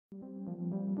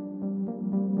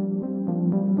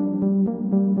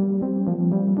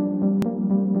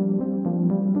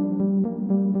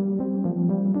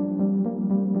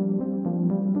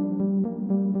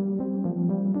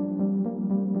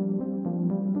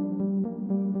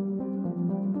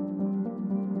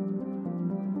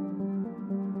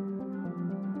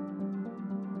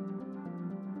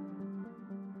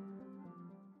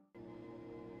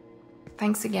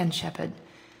Thanks again, Shepard.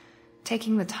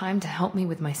 Taking the time to help me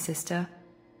with my sister.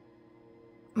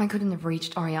 I couldn't have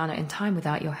reached Oriana in time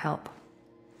without your help.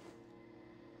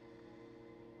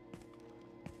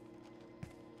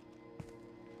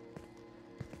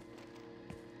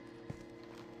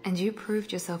 And you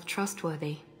proved yourself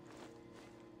trustworthy.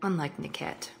 Unlike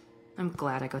Niket, I'm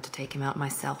glad I got to take him out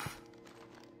myself.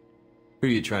 Who are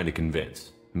you trying to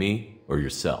convince? Me or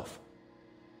yourself?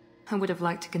 I would have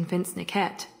liked to convince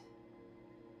Niket.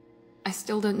 I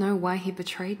still don't know why he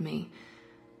betrayed me.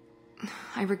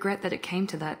 I regret that it came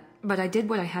to that, but I did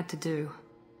what I had to do.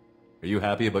 Are you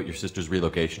happy about your sister's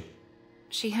relocation?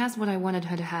 She has what I wanted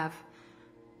her to have.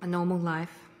 A normal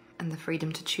life, and the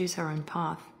freedom to choose her own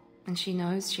path. And she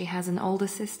knows she has an older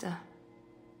sister.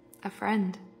 A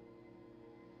friend.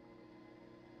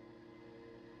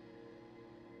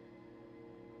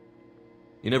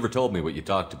 You never told me what you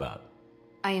talked about.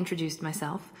 I introduced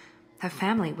myself. Her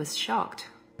family was shocked.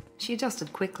 She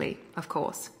adjusted quickly, of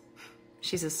course.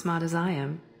 She's as smart as I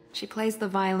am. She plays the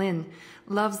violin,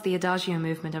 loves the adagio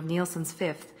movement of Nielsen's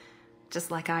Fifth, just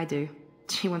like I do.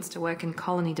 She wants to work in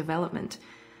colony development.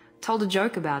 Told a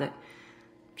joke about it.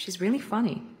 She's really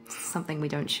funny, something we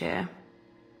don't share.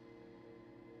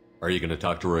 Are you going to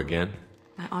talk to her again?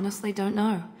 I honestly don't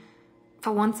know.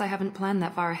 For once, I haven't planned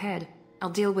that far ahead.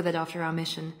 I'll deal with it after our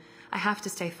mission. I have to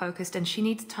stay focused, and she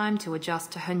needs time to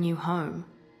adjust to her new home.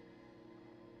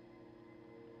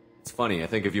 It's funny, I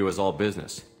think of you as all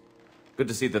business. Good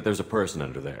to see that there's a person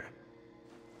under there.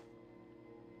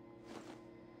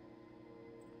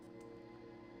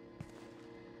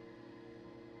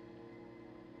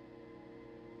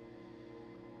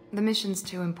 The mission's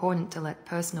too important to let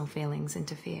personal feelings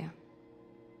interfere.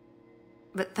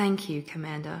 But thank you,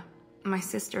 Commander. My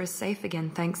sister is safe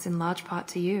again thanks in large part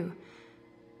to you.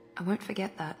 I won't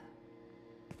forget that.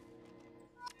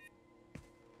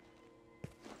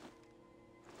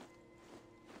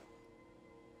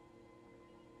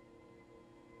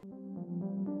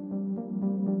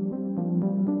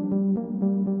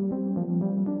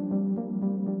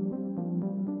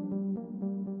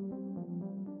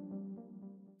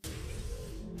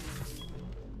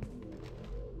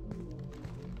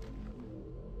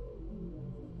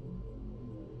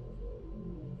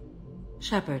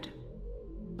 Shepard.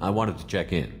 I wanted to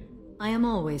check in. I am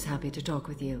always happy to talk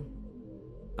with you.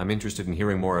 I'm interested in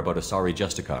hearing more about Asari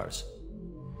Justicars.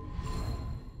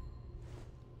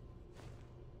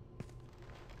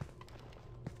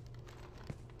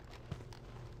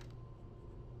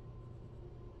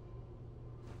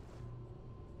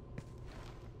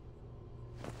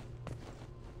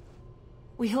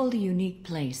 We hold a unique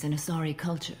place in Asari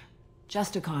culture.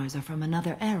 Justicars are from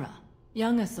another era.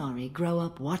 Young Asari grow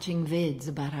up watching vids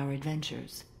about our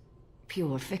adventures.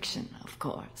 Pure fiction, of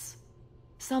course.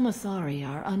 Some Asari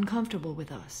are uncomfortable with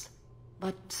us,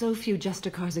 but so few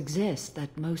Justicars exist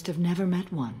that most have never met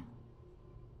one.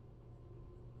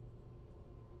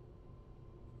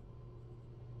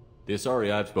 The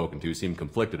Asari I've spoken to seem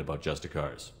conflicted about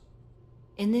Justicars.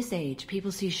 In this age,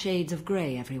 people see shades of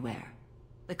gray everywhere.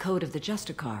 The code of the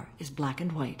Justicar is black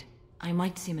and white. I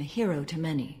might seem a hero to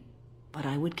many, but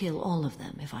I would kill all of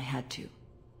them if I had to.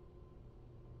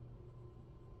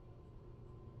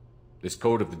 This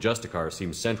code of the Justicar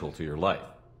seems central to your life.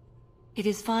 It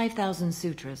is 5,000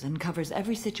 sutras and covers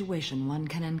every situation one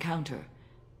can encounter.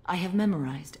 I have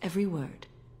memorized every word.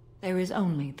 There is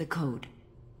only the code.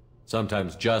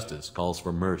 Sometimes justice calls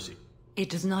for mercy. It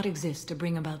does not exist to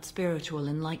bring about spiritual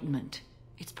enlightenment.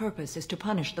 Its purpose is to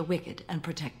punish the wicked and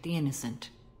protect the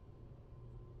innocent.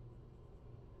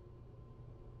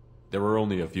 There are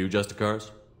only a few Justicars?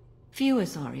 Few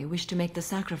Asari wish to make the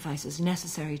sacrifices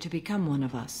necessary to become one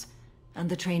of us, and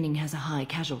the training has a high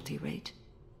casualty rate.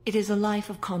 It is a life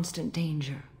of constant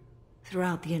danger.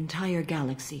 Throughout the entire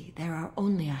galaxy, there are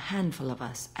only a handful of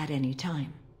us at any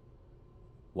time.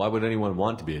 Why would anyone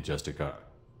want to be a Justicar?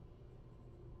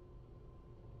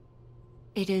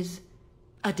 It is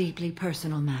a deeply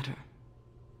personal matter.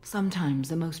 Sometimes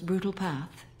the most brutal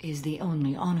path is the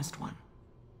only honest one.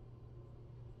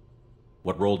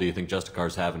 What role do you think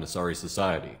Justicars have in Asari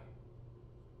society?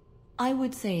 I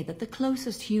would say that the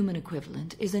closest human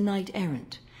equivalent is a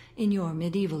knight-errant in your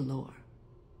medieval lore.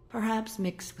 Perhaps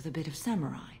mixed with a bit of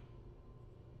samurai.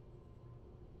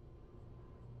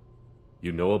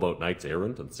 You know about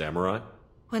knights-errant and samurai?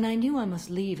 When I knew I must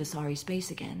leave Asari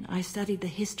space again, I studied the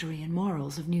history and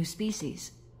morals of new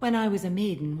species. When I was a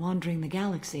maiden wandering the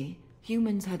galaxy,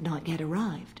 humans had not yet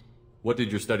arrived. What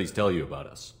did your studies tell you about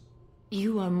us?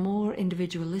 You are more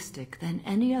individualistic than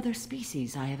any other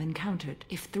species I have encountered.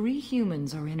 If 3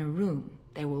 humans are in a room,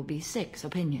 there will be 6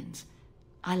 opinions.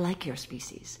 I like your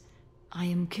species. I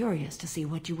am curious to see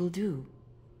what you will do.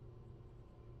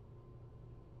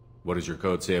 What does your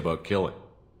code say about killing?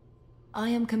 I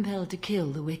am compelled to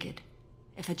kill the wicked.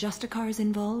 If a Justicar is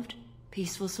involved,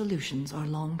 peaceful solutions are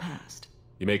long past.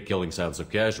 You make killing sound so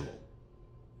casual.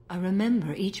 I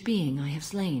remember each being I have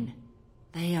slain.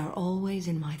 They are always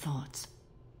in my thoughts.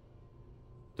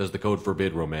 Does the code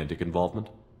forbid romantic involvement?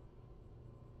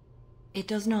 It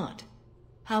does not.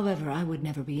 However, I would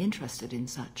never be interested in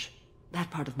such. That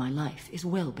part of my life is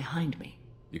well behind me.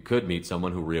 You could meet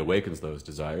someone who reawakens those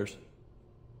desires.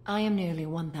 I am nearly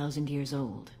 1,000 years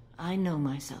old. I know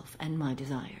myself and my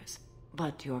desires.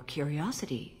 But your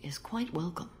curiosity is quite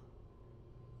welcome.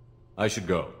 I should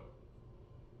go.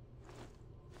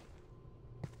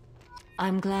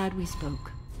 I'm glad we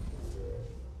spoke.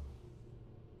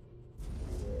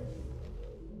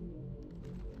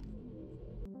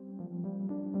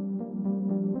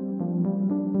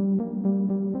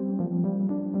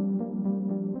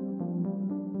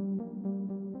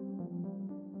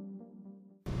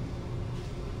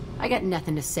 I got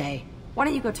nothing to say. Why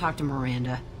don't you go talk to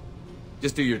Miranda?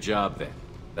 Just do your job then.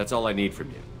 That's all I need from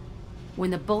you.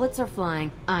 When the bullets are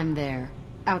flying, I'm there.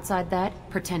 Outside that,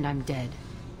 pretend I'm dead.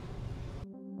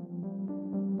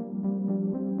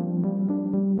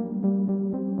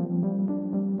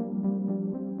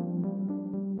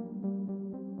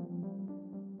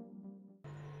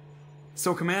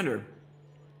 So, Commander,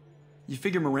 you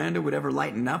figure Miranda would ever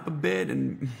lighten up a bit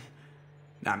and...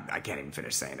 I can't even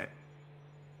finish saying it.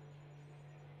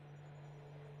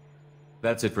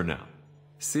 That's it for now.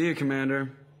 See you,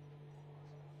 Commander.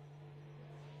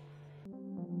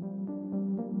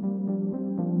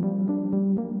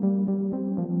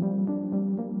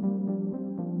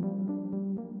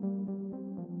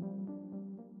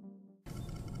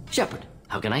 Shepard,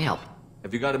 how can I help?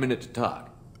 Have you got a minute to talk?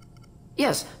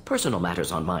 Yes, personal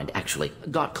matters on mind, actually.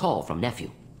 Got call from nephew.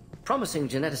 Promising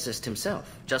geneticist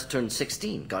himself. Just turned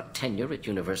 16, got tenure at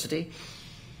university.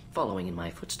 Following in my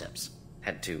footsteps.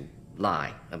 Had to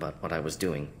lie about what I was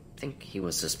doing. Think he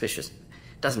was suspicious.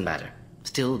 Doesn't matter.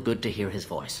 Still good to hear his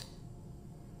voice.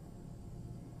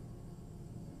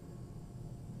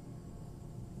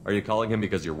 Are you calling him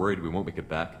because you're worried we won't make it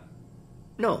back?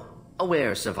 No.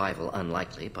 Aware survival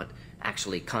unlikely, but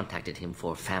actually contacted him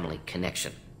for family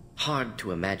connection. Hard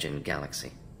to imagine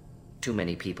galaxy. Too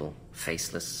many people,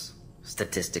 faceless,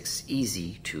 statistics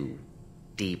easy to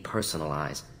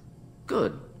depersonalize.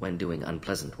 Good when doing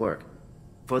unpleasant work.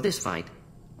 For this fight,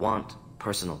 want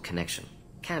personal connection.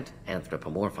 Can't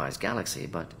anthropomorphize galaxy,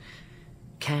 but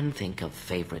can think of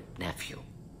favorite nephew.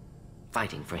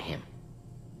 Fighting for him.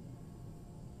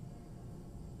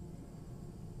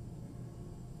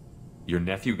 Your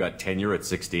nephew got tenure at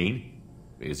 16?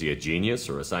 Is he a genius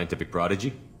or a scientific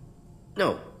prodigy?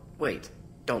 No, wait.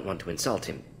 Don't want to insult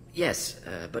him. Yes,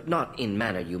 but not in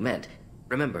manner you meant.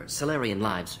 Remember, Salarian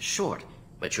lives short.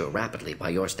 Mature rapidly by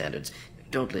your standards.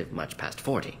 Don't live much past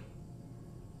 40.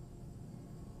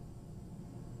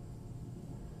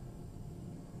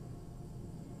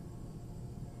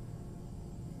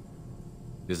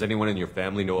 Does anyone in your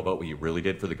family know about what you really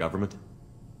did for the government?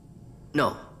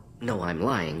 No. No, I'm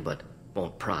lying, but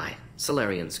won't pry.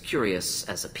 Salarians curious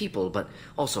as a people, but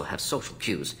also have social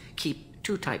cues. Keep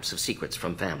two types of secrets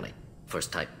from family.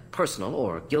 First type, personal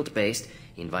or guilt-based.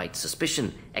 Invite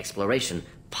suspicion, exploration,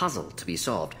 puzzle to be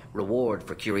solved. Reward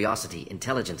for curiosity,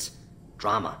 intelligence.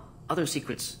 Drama. Other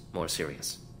secrets, more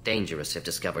serious. Dangerous if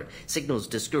discovered. Signals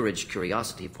discourage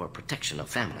curiosity for protection of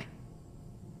family.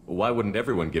 Why wouldn't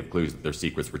everyone give clues that their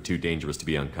secrets were too dangerous to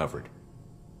be uncovered?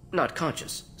 Not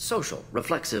conscious. Social.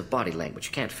 Reflexive body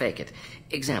language. Can't fake it.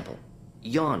 Example.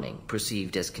 Yawning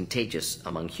perceived as contagious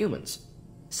among humans.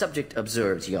 Subject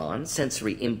observes yawn.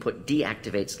 Sensory input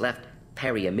deactivates left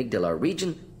periamygdalar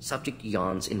region. Subject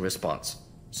yawns in response.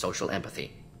 Social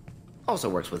empathy. Also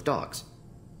works with dogs.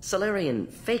 Salarian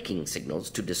faking signals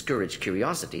to discourage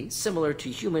curiosity, similar to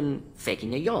human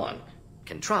faking a yawn.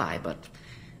 Can try, but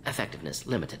effectiveness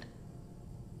limited.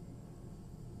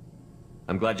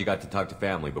 I'm glad you got to talk to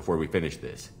family before we finish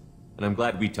this. And I'm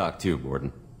glad we talked too,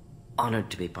 Mordin. Honored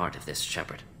to be part of this,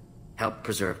 Shepard. Helped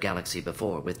preserve Galaxy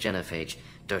before with genophage.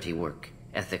 Dirty work.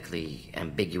 Ethically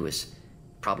ambiguous.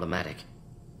 Problematic.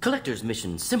 Collector's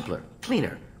mission simpler,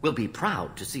 cleaner. We'll be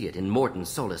proud to see it in Mordin's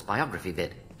Solus biography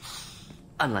vid.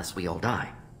 Unless we all die.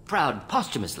 Proud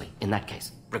posthumously, in that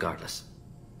case. Regardless.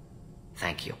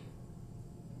 Thank you.